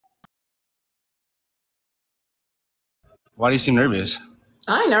Why do you seem nervous?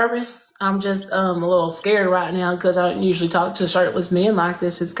 I ain't nervous. I'm just a little scared right now because I don't usually talk to shirtless men like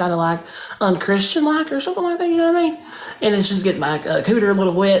this. It's kind of like unchristian like or something like that. You know what I mean? And it's just getting my cooter a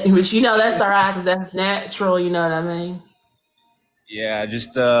little wet, which that's all right because that's natural. You know what I mean? Yeah,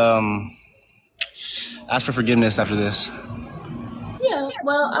 just ask for forgiveness after this. Yeah.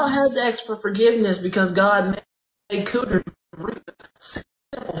 Well, I don't have to ask for forgiveness because God made cooter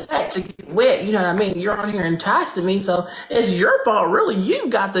simple fact to get wet. You know what I mean? You're on here enticing me, so it's your fault. Really, you've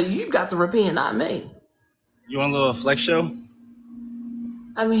got to repent, not me. You want a little flex show?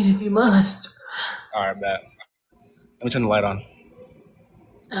 I mean, if you must. All right, bet. Let me turn the light on.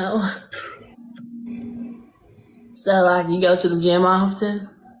 Oh. So, like, you go to the gym often?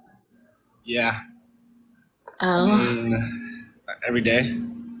 Yeah, I Oh. mean every day.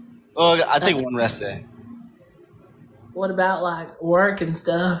 Well, I Uh, take one rest day. what about, like, work and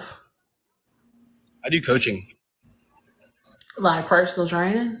stuff? I do coaching. Like, personal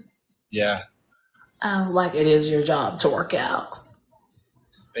training? Yeah, Oh, like it is your job to work out.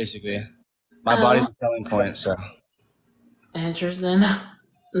 basically. My body's Oh, a selling point. So, interesting. How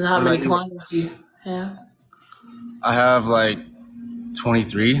what many about you? clients do you have? I have like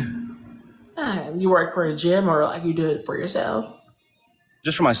 23, You work for a gym or, like, you do it for yourself?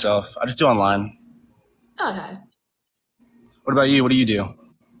 just for myself. I just do online. Okay. What about you? What do you do?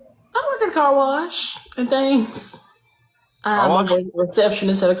 I work at a car wash and things. Car I'm a wash?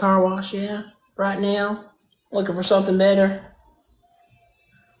 receptionist at a car wash, yeah, right now. Looking for something better.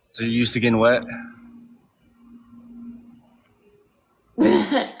 So you're used to getting wet? um,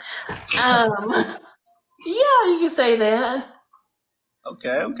 yeah, you can say that. Okay,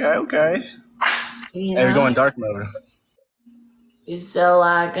 okay, okay. You Hey, we're know, going dark mode. so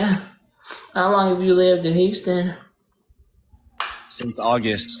like, how long have you lived in Houston? Since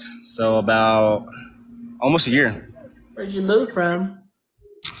August, so about almost a year. Where'd you move from?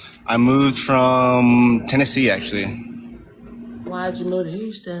 I moved from Tennessee actually Why'd you move to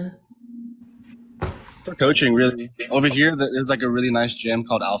Houston? for coaching. Really, over here there's like a really nice gym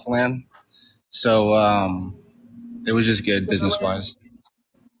called Alpha Land. So it was just good business Sugarland? wise.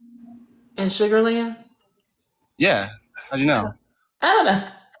 In Sugarland? Yeah, how'd you know? I don't know.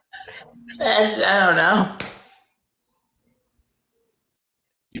 I don't know.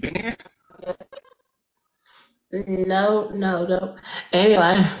 You been here? No, no, no.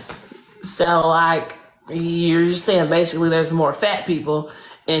 Anyway, so like you're just saying basically there's more fat people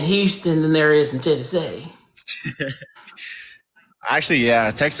in Houston than there is in Tennessee. Actually, yeah.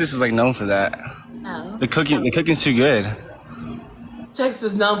 Texas is like known for that. Oh. The cooking's too good. Texas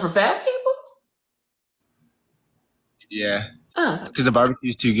is known for fat people? Yeah, Oh. because the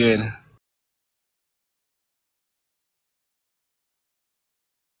barbecue's too good.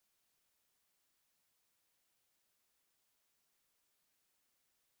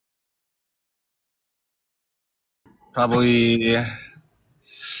 Probably,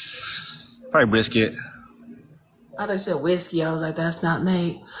 probably brisket. I thought you said whiskey. I was like, that's not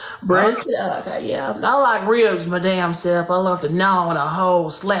me. Huh? Brisket? Oh, okay, yeah. I like ribs my damn self. I love to gnaw on a whole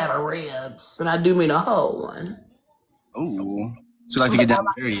slab of ribs. And I do mean a whole one. Ooh, so you like to But get I down and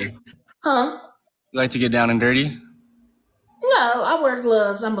like, dirty? You huh? like to get down and dirty? No, I wear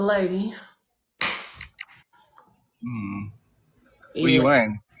gloves. I'm a lady. Hmm. What are you Yeah.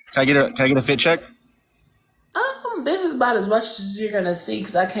 wearing? Can I get a fit check? This is about as much as you're gonna see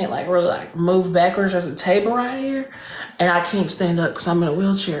because I can't like really like move backwards. There's a table right here, and I can't stand up because I'm in a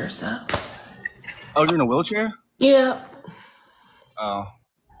wheelchair. So Oh, you're in a wheelchair? yeah, Oh,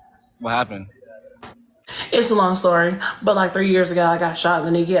 what happened? it's a long story. But like 3 years ago, I got shot in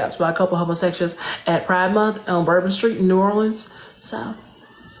the kneecaps by a couple homosexuals at Pride Month on Bourbon Street in New Orleans. So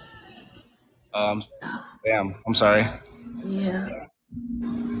Um, damn. I'm sorry. yeah,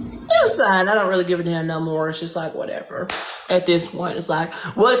 it's fine. I don't really give a damn no more. It's just like whatever. At this point, it's like,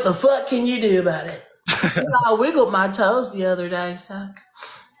 what the fuck can you do about it? I wiggled my toes the other day, so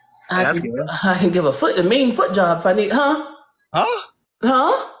Hey, I that's can good. I can give a mean foot job if I need, huh? Huh?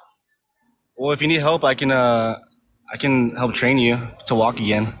 Huh? Well, if you need help, I can help train you to walk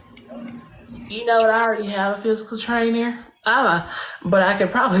again. You know what? I already have a physical trainer. But I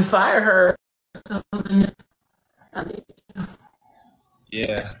could probably fire her. I mean,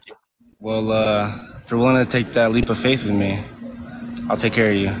 Yeah. Well, if you're willing to take that leap of faith with me, I'll take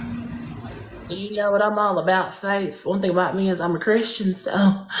care of you. you know what? I'm all about faith. One thing about me is I'm a Christian, so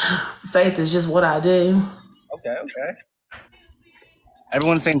faith is just what I do. Okay, okay.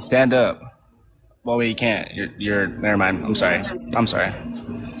 Everyone's saying stand up. Well, wait, you can't. Never mind. I'm sorry. I'm sorry.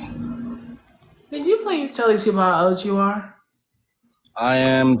 Can you please tell these people how old you are? I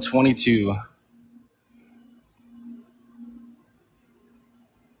am 22.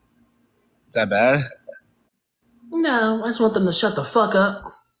 Is that bad? No, I just want them to shut the fuck up.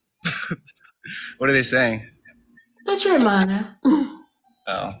 What are they saying? That's your minor.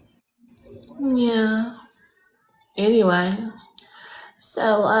 Oh. Yeah. Anyway,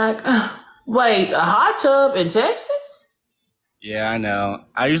 so like, wait, a hot tub in Texas? Yeah, I know.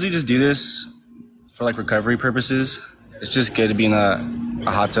 I usually just do this for like recovery purposes. It's just good to be in a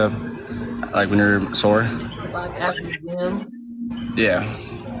hot tub, like when you're sore. Like after the gym, Yeah.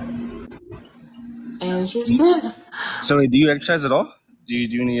 and it's just of So do you exercise at all? Do you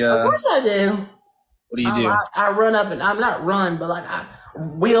do any? course I do. What do you do? I run up and I'm not run, but like I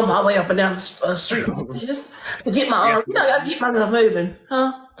wheel my way up and down the street like this to get my arm. You know, I gotta keep myself moving,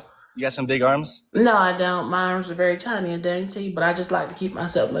 huh? You got some big arms. No, I don't. My arms are very tiny and dainty, but I just like to keep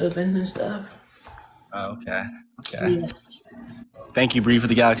myself moving and stuff. Oh, okay. Okay. Yeah. Thank you, Bree, for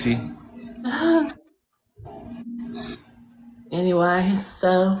the galaxy. Anyway,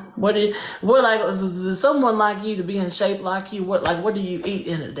 so what like someone like you to be in shape like you? What do you eat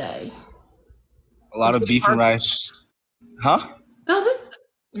in a day? A lot of beef and rice. Huh? Nothing.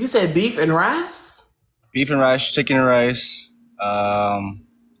 You said beef and rice? Beef and rice, chicken and rice. That's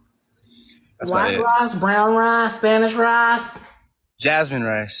about White it. rice, brown rice, Spanish rice, Jasmine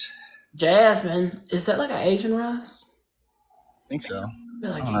rice. jasmine. Is that like an Asian rice? I think so. I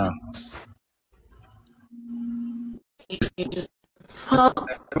feel like I don't know. Huh?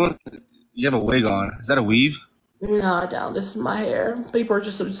 You have a wig on. Is that a weave? No, I don't. This is my hair. People are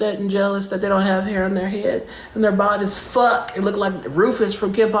just upset and jealous that they don't have hair on their head and their body's fuck. It look like Rufus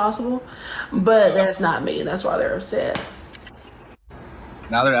from Kim Possible, but that's not me. That's why they're upset.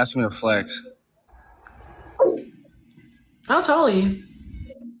 Now they're asking me to flex. How tall are you?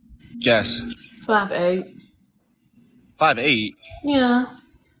 Guess. 5'8". 5'8". Yeah,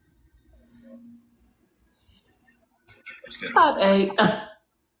 Just kidding. 5'8".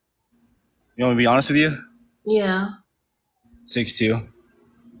 You want me to be honest with you? Yeah, 6'2".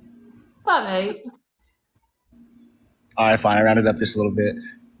 5'8". All right, fine. I rounded up just a little bit.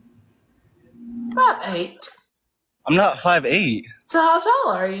 5'8". I'm not 5'8". So how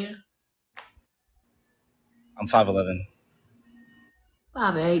tall are you? I'm 5'11".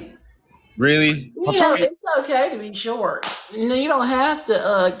 5'8". Really? How Yeah, tall are you? it's okay to be short. You know, you don't have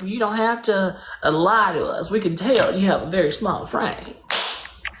to. You don't have to lie to us. We can tell you have a very small frame.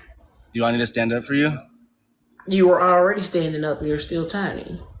 Do I need to stand up for you? You were already standing up, and you're still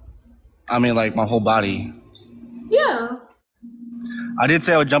tiny. I mean, like my whole body. Yeah. I did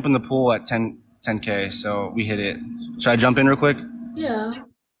say I would jump in the pool at 10K, so we hit it. Should I jump in real quick? Yeah.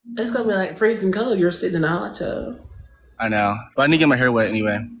 It's gonna be like freezing cold. You're sitting in a hot tub. I know, but I need to get my hair wet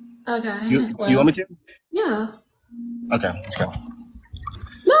anyway. Okay. You want me to? Yeah. Okay, let's go.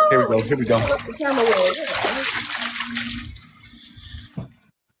 No. Here we go. Here we go. The camera will.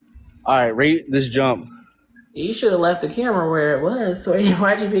 All right, rate this jump You should have left the camera where it was. So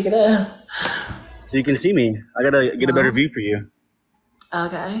why'd you pick it up? so you can see me. I gotta get a better view for you.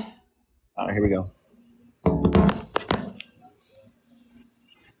 Okay. All right, here we go. All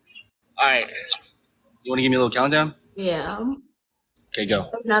right. You want to give me a little countdown? Yeah. Okay, go.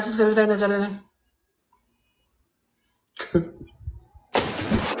 9, 6, 7, 8, 9, 7, 8.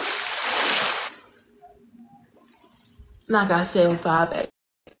 Like I said, 5'8".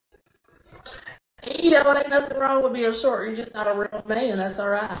 You know, ain't nothing wrong with being short. You're just not a real man. That's all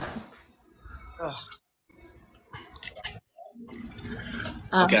right.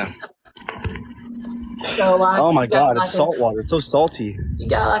 Okay. So, like, Oh my you got, God, like, it's salt water. It's so salty. You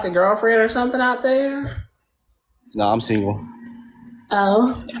got like a girlfriend or something out there? No, I'm single.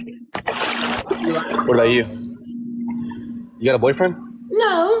 Oh. What about you? You got a boyfriend?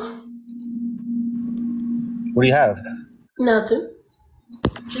 No. What do you have? Nothing.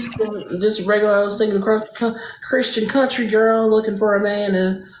 Just regular old single Christian country girl looking for a man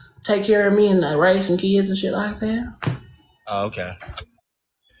to take care of me and raise some kids and shit like that. Oh, okay.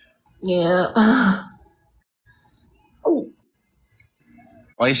 Yeah. Oh,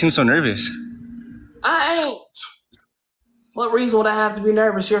 Why you seem so nervous? I ain't. What reason would I have to be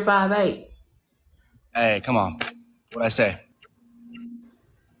nervous? You're 5'8". Hey, come on. What'd I say?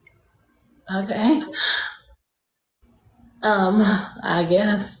 Okay. I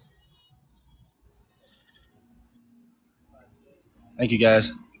guess. Thank you,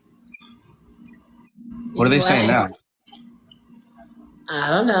 guys. What are they saying now? I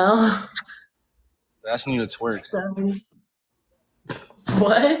don't know. They're asking you to twerk.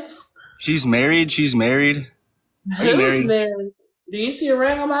 What? She's married. She's married. Are you Who's married? married? Do you see a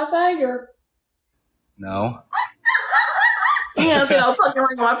ring on my finger? No. You don't see no fucking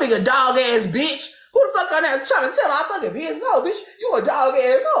ring on my finger, dog ass bitch. Who the fuck on that trying to tell my fucking business? No, bitch, you a dog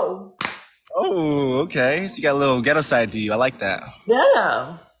ass hoe. Oh, okay. So you got a little ghetto side to you. I like that.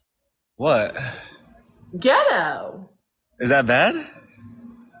 Ghetto. What? Ghetto. Is that bad?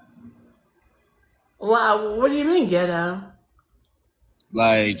 Wow, what do you mean ghetto?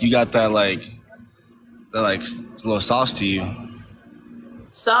 Like you got that like little sauce to you.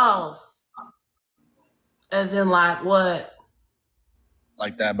 Sauce. As in like what?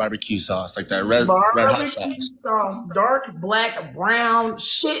 Like that barbecue sauce, like that red hot Barbecue sauce. sauce. Dark, black, brown,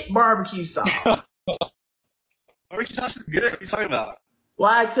 shit barbecue sauce. Barbecue sauce is good. What are you talking about?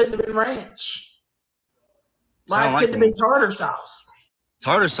 Why it couldn't have been ranch? I Why don't it like couldn't have been ranch. tartar sauce?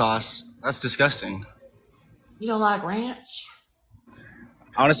 Tartar sauce. That's disgusting. You don't like ranch?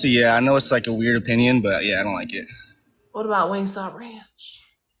 Honestly, yeah, I know it's like a weird opinion, but yeah, I don't like it. What about Wingstop Ranch?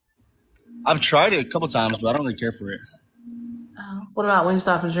 I've tried it a couple times, but I don't really care for it. Oh. What about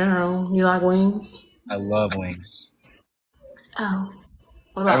Wingstop in general? You like wings? I love wings. Oh.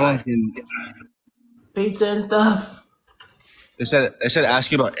 What about Everyone's like been. pizza and stuff? They said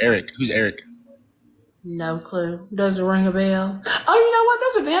ask you about Eric. Who's Eric? No clue. Doesn't ring a bell. Oh, you know what?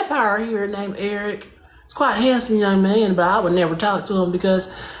 There's a vampire here named Eric. He's quite a handsome young man, but I would never talk to him because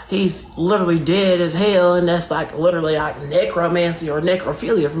he's literally dead as hell, and that's like literally like necromancy or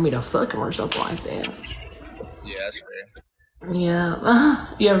necrophilia for me to fuck him or something like that. Yeah, that's fair. Yeah.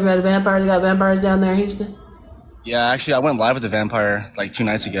 You ever met a vampire? They got vampires down there in Houston? Yeah, actually, I went live with the vampire like 2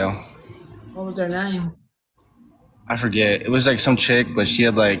 nights ago. What was their name? I forget. It was like some chick, but she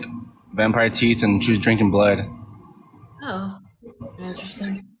had like vampire teeth and she was drinking blood. Oh,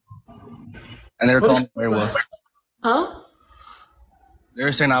 interesting. And they were What is calling me werewolf. Huh? They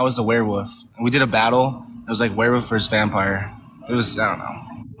were saying I was the werewolf. And we did a battle. It was like werewolf versus vampire. It was, I don't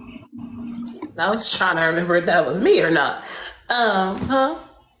know. I was trying to remember if that was me or not. Huh?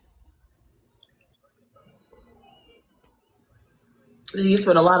 You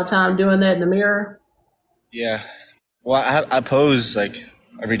spend a lot of time doing that in the mirror? Yeah. Well, I pose like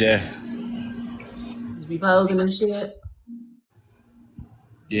every day. Just be posing and shit?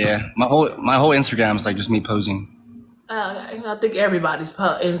 Yeah. My whole Instagram is like just me posing. Okay. I think everybody's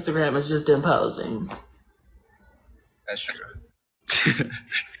Instagram is just them posing. That's true.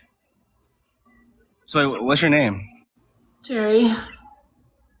 So what's your name? Terry,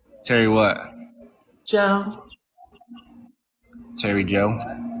 Terry what? Joe, Terry Joe.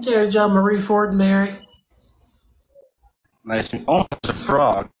 Terry Joe Marie Fortenberry. Nice. Oh, it's a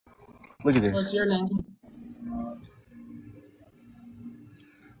frog. Look at What's this. your name?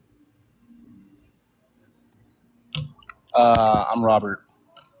 I'm Robert,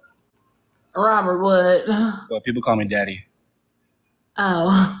 Robert Wood. but people call me Daddy.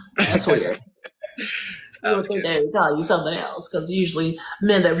 Oh, that's weird. I You would was think kidding. they would call you something else because usually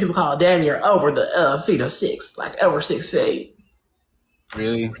men that people call daddy are over the feet of 6, like over 6 feet.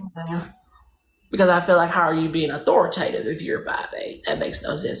 Really? Because I feel like how are you being authoritative if you're 5'8"? That makes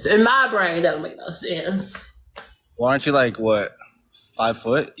no sense. In my brain, that don't make no sense. Why aren't you like what, 5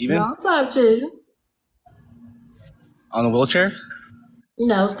 foot even No, I'm 5'2". on the wheelchair?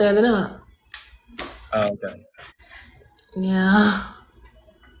 No, standing up. Oh, okay. Yeah.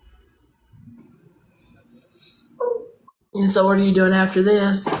 And so what are you doing after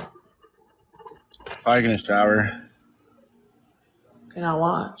this? Probably gonna shower. Can I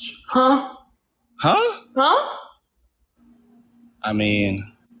watch? Huh? Huh? Huh? I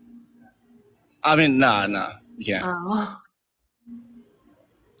mean, nah, you can't. Oh.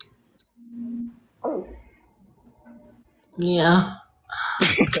 Yeah.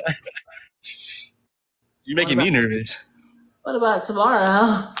 You're What making about me nervous. what about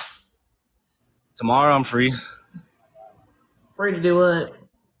tomorrow? Tomorrow I'm free. Free to do what?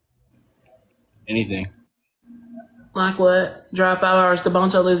 Anything. Like what? Drive 5 hours to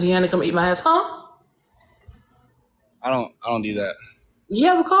Bonto, Louisiana, come eat my ass, huh? I don't do that. You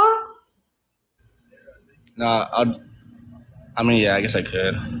have a car? Nah, I mean, yeah, I guess I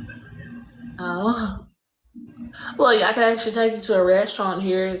could. Oh. Well, yeah, I could actually take you to a restaurant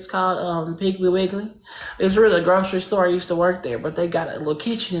here. It's called Piggly Wiggly. It's really a grocery store. I used to work there, but they got a little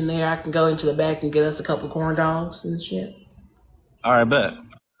kitchen in there. I can go into the back and get us a couple of corn dogs and shit. All right, bet.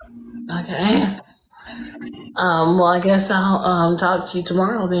 Okay. Well, I guess I'll talk to you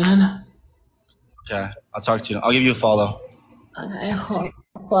tomorrow then. Okay, I'll talk to you. I'll give you a follow. Okay. I'll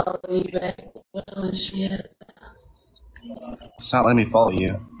follow you back. Well, and shit. It's not letting me follow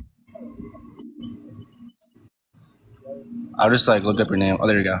you. I'll just like look up your name. Oh,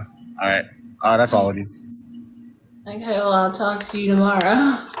 there you go. All right, I followed you. Okay. Well, I'll talk to you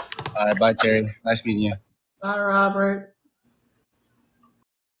tomorrow. All right, bye, Terry. Nice meeting you. Bye, Robert.